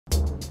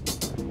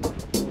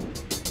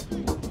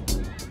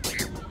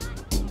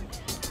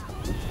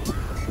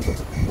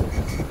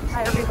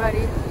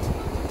everybody.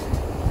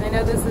 I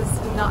know this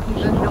is not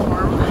the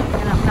norm,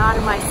 and I'm not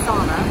in my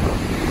sauna,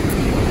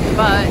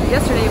 but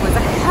yesterday was a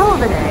hell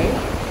of a day.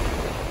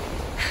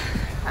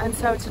 And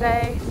so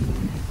today,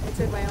 I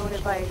took my own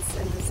advice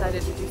and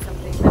decided to do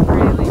something that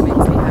really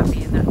makes me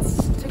happy, and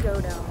that's to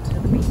go down to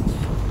the beach.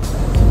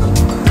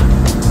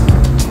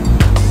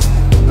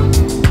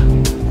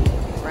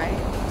 Right?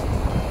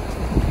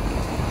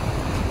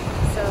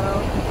 So,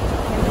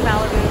 in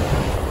Malibu,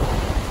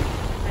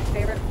 my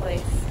favorite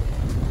place.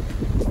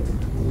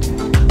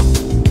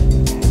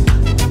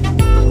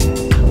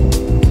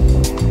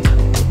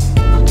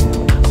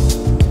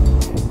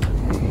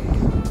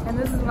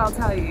 I'll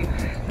tell you,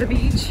 the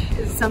beach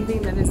is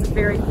something that is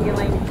very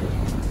healing,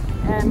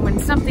 and when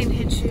something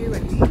hits you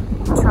and you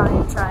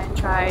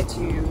try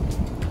to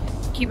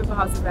keep a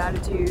positive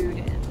attitude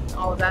and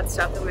all of that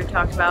stuff that we've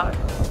talked about,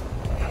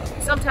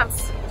 sometimes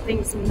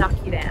things knock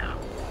you down.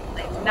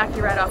 They knock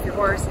you right off your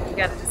horse, and you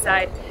got to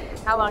decide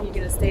how long you're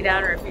going to stay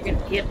down or if you're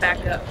going to get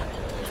back up.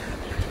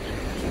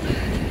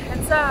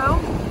 And so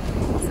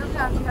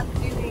sometimes you have to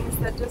do things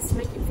that just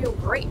make you feel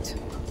great.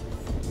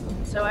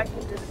 So I came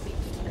to the beach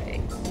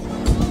today.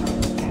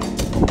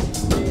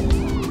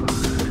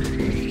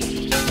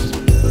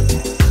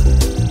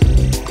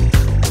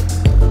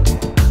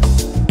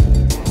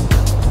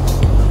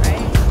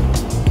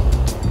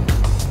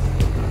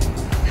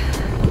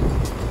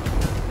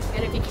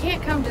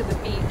 Come to the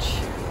beach,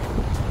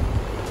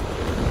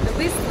 at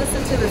least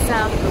listen to the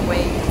sound of the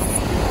waves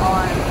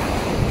on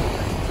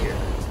your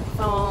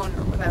phone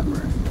or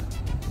whatever.